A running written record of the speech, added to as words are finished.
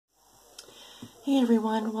Hey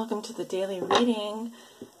everyone, welcome to the daily reading.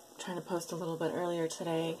 I'm trying to post a little bit earlier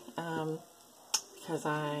today because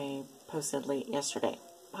I posted late yesterday.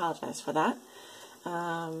 Apologize for that.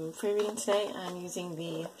 For your reading today, I'm using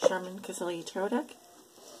the Sharman-Caselli Tarot deck.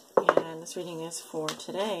 And this reading is for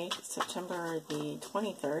today, September the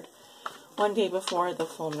 23rd, one day before the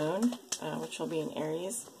full moon, which will be in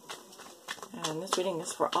Aries. And this reading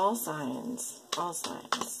is for all signs. All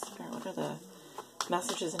signs. What are the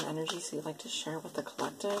messages and energies you'd like to share with the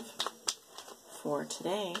collective for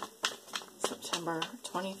today, September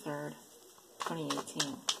 23rd,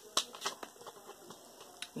 2018.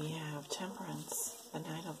 We have Temperance, the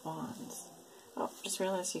Knight of Wands. Oh, just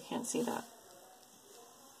realized you can't see that.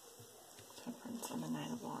 Temperance and the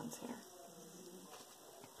Knight of Wands here.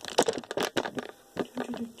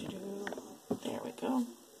 There we go.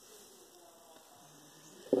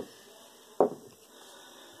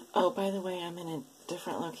 Oh, by the way, I'm in a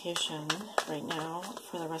different location right now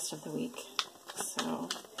for the rest of the week, so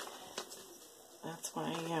that's why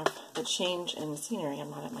I have the change in scenery.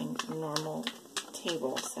 I'm not at my normal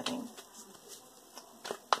table setting.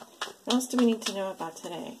 What else do we need to know about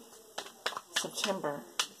today? September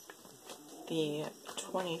the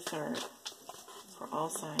 23rd for all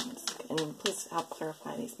signs. And please help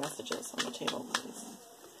clarify these messages on the table, please.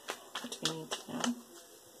 What do we need to know?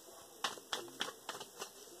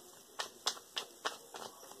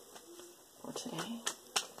 Today,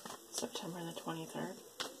 September the 23rd,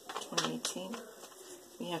 2018.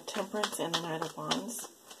 We have Temperance and the Knight of Wands.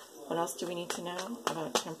 What else do we need to know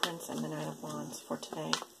about Temperance and the Knight of Wands for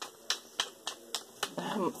today?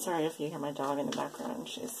 I'm sorry if you hear my dog in the background.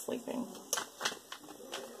 She's sleeping.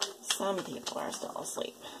 Some people are still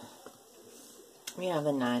asleep. We have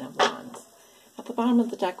the Nine of Wands. At the bottom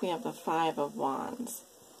of the deck, we have the Five of Wands.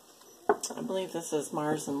 I believe this is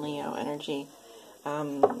Mars and Leo energy.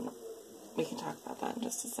 We can talk about that in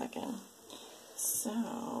just a second.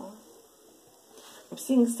 So, I'm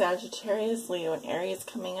seeing Sagittarius, Leo, and Aries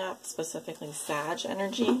coming up, specifically Sag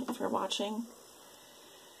energy, if you're watching.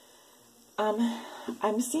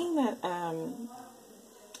 I'm seeing that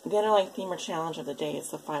the underlying theme or challenge of the day is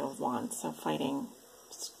the Five of Wands, so fighting,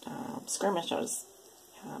 skirmishes,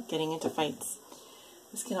 getting into fights.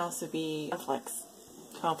 This can also be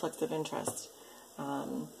conflicts of interest.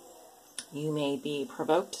 You may be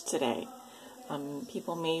provoked today.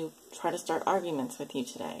 People may try to start arguments with you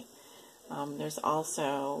today. There's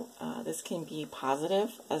also, this can be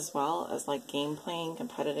positive as well as like game playing,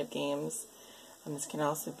 competitive games. This can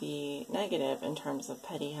also be negative in terms of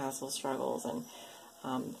petty hassle struggles and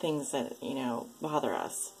things that, bother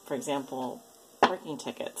us. For example, parking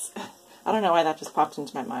tickets. I don't know why that just popped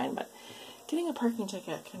into my mind, but getting a parking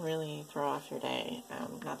ticket can really throw off your day.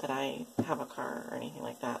 Not that I have a car or anything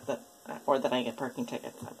like that, or that I get parking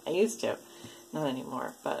tickets. I used to. Not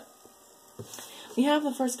anymore, but we have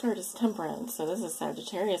the first card is Temperance, so this is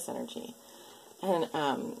Sagittarius energy. And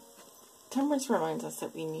Temperance reminds us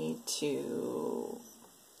that we need to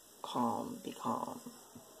be calm.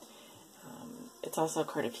 It's also a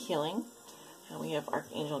card of healing. We have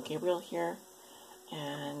Archangel Gabriel here,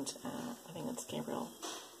 and I think it's Gabriel.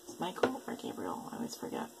 It's Michael or Gabriel? I always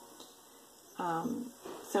forget.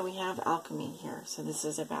 So we have alchemy here, so this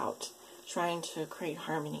is about trying to create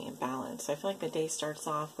harmony and balance. So I feel like the day starts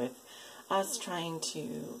off with us trying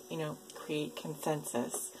to, create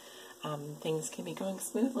consensus. Things can be going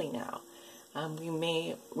smoothly now. We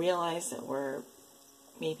may realize that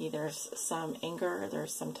maybe there's some anger,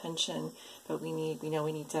 there's some tension, but we need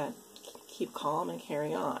to keep calm and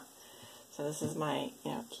carry on. So this is my,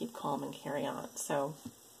 keep calm and carry on. So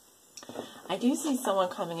I do see someone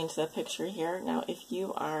coming into the picture here. Now, if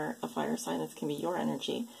you are a fire sign, this can be your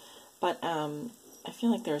energy. But I feel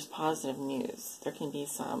like there's positive news. There can be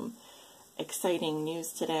some exciting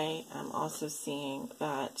news today. I'm also seeing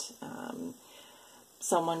that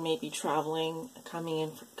someone may be traveling,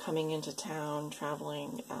 coming into town,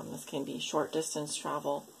 traveling. This can be short distance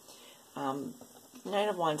travel. Knight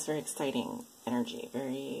of Wands, very exciting energy,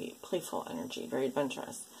 very playful energy, very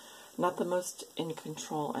adventurous. Not the most in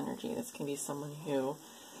control energy. This can be someone who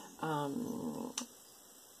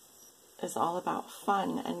is all about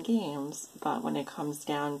fun and games, but when it comes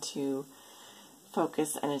down to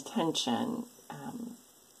focus and attention,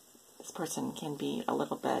 this person can be a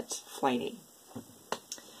little bit flighty.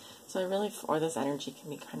 So or this energy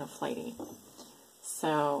can be kind of flighty.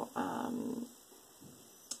 So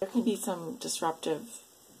there can be some disruptive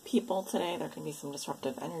people today. There can be some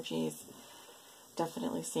disruptive energies.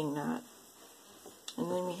 Definitely seeing that.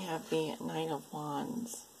 And then we have the Nine of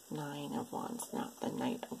Wands, not the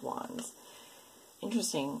Knight of Wands.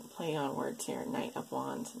 interesting play on words here. Knight of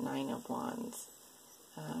Wands, Nine of Wands.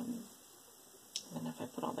 And then if I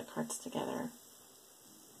put all the cards together,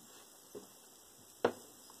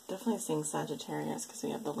 definitely seeing Sagittarius because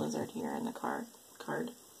we have the lizard here in the card.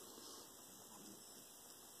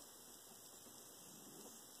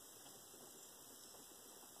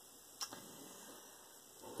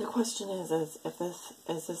 The question is if this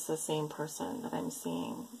is the same person that I'm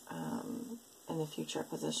seeing in the future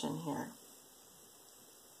position here.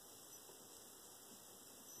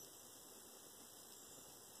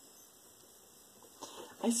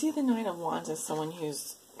 I see the Nine of Wands as someone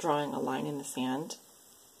who's drawing a line in the sand.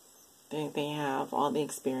 They have all the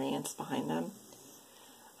experience behind them.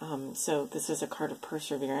 So this is a card of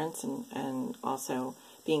perseverance and also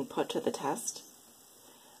being put to the test.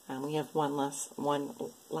 We have one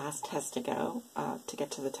last test to go to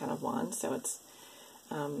get to the Ten of Wands. So it's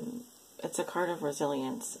a card of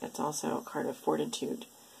resilience. It's also a card of fortitude.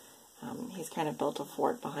 He's kind of built a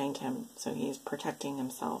fort behind him, so he's protecting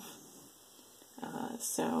himself.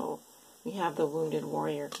 So we have the wounded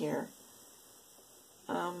warrior here.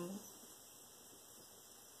 I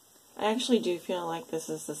actually do feel like this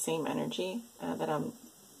is the same energy that I'm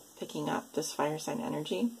picking up, this fire sign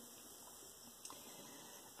energy.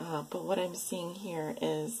 But what I'm seeing here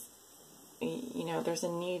is, you know, there's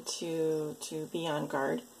a need to be on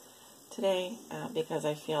guard today because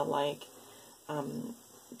I feel like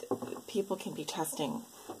people can be testing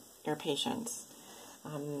your patience.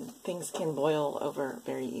 Things can boil over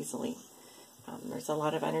very easily. There's a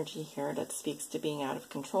lot of energy here that speaks to being out of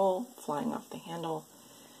control, flying off the handle,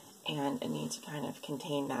 and a need to kind of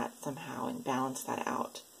contain that somehow and balance that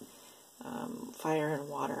out. Fire and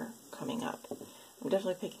water coming up. I'm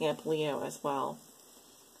definitely picking up Leo as well.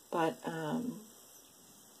 But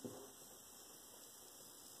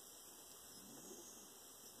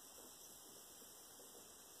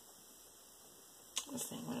let's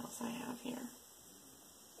see what else I have here.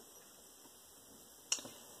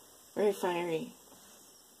 Very fiery,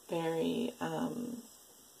 very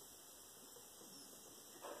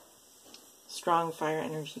strong fire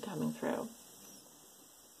energy coming through.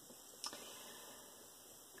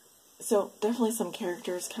 So definitely some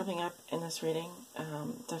characters coming up in this reading.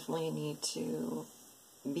 Definitely need to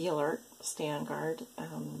be alert, stay on guard,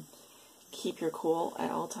 keep your cool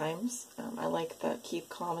at all times. I like the keep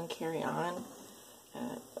calm and carry on.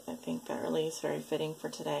 I think that really is very fitting for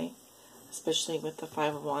today, especially with the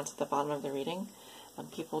Five of Wands at the bottom of the reading.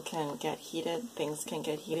 People can get heated. Things can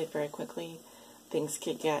get heated very quickly. Things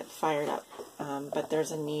could get fired up. But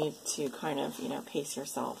there's a need to kind of, you know, pace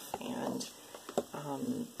yourself and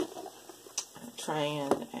try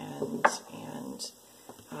and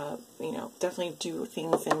you know, definitely do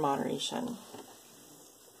things in moderation.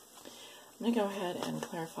 I'm going to go ahead and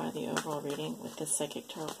clarify the overall reading with the Psychic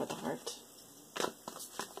Tarot for the Heart.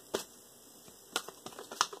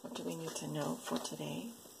 What do we need to know for today,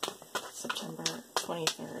 September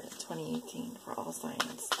 23rd, 2018, for all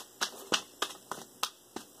signs?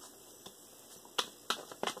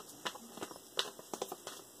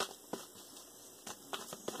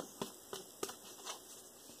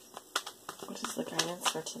 What is the guidance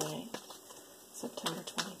for today, September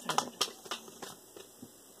 23rd?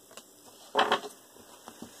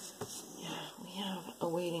 Yeah, we have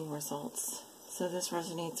awaiting results. So this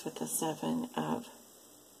resonates with the Seven of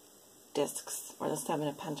Discs, or the Seven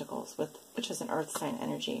of Pentacles, which is an earth sign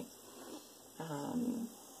energy.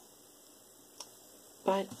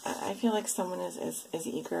 But I feel like someone is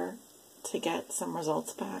eager to get some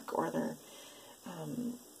results back, or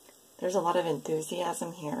there's a lot of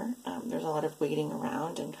enthusiasm here. There's a lot of waiting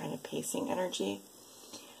around and kind of pacing energy.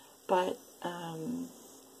 But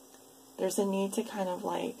there's a need to kind of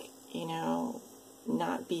like, you know,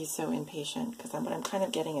 not be so impatient. Because what I'm kind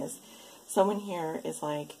of getting is someone here is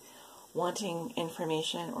like wanting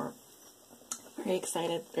information, or very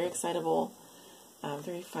excited, very excitable,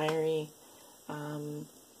 very fiery. And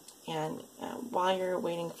while you're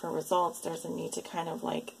waiting for results, there's a need to kind of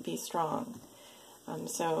like be strong.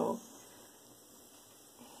 So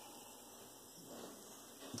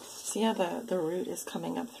yeah, the root is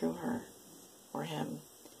coming up through her or him.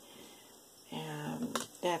 And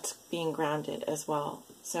that's being grounded as well.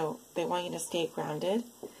 So they want you to stay grounded,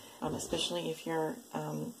 especially if you're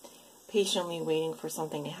patiently waiting for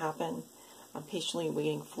something to happen. Patiently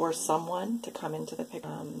waiting for someone to come into the picture.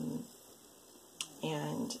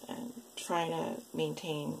 And try to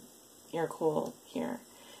maintain your cool here.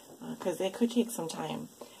 Because it could take some time.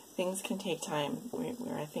 Things can take time.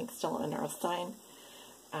 We're, I think, still an earth sign.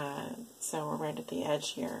 So we're right at the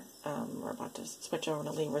edge here. We're about to switch over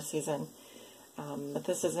to Libra season. But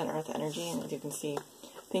this is an earth energy, and as you can see,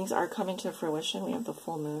 things are coming to fruition. We have the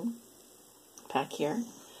full moon back here.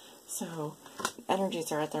 So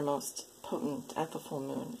energies are at their most potent at the full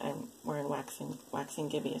moon, and we're in waxing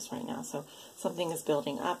gibbous right now. So something is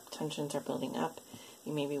building up, tensions are building up.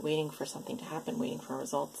 You may be waiting for something to happen, waiting for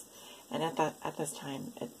results. And at this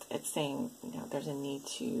time, it's saying, you know, there's a need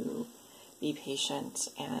to be patient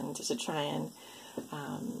and to try and,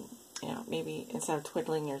 you know, maybe instead of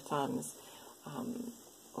twiddling your thumbs,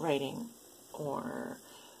 writing or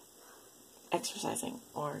exercising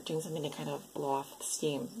or doing something to kind of blow off the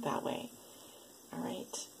steam that way. All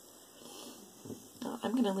right. Well,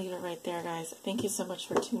 I'm going to leave it right there, guys. Thank you so much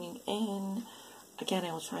for tuning in. Again,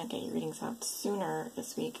 I will try and get your readings out sooner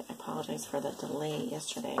this week. I apologize for the delay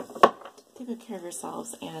yesterday. Take good care of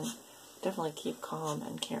yourselves and definitely keep calm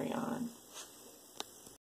and carry on.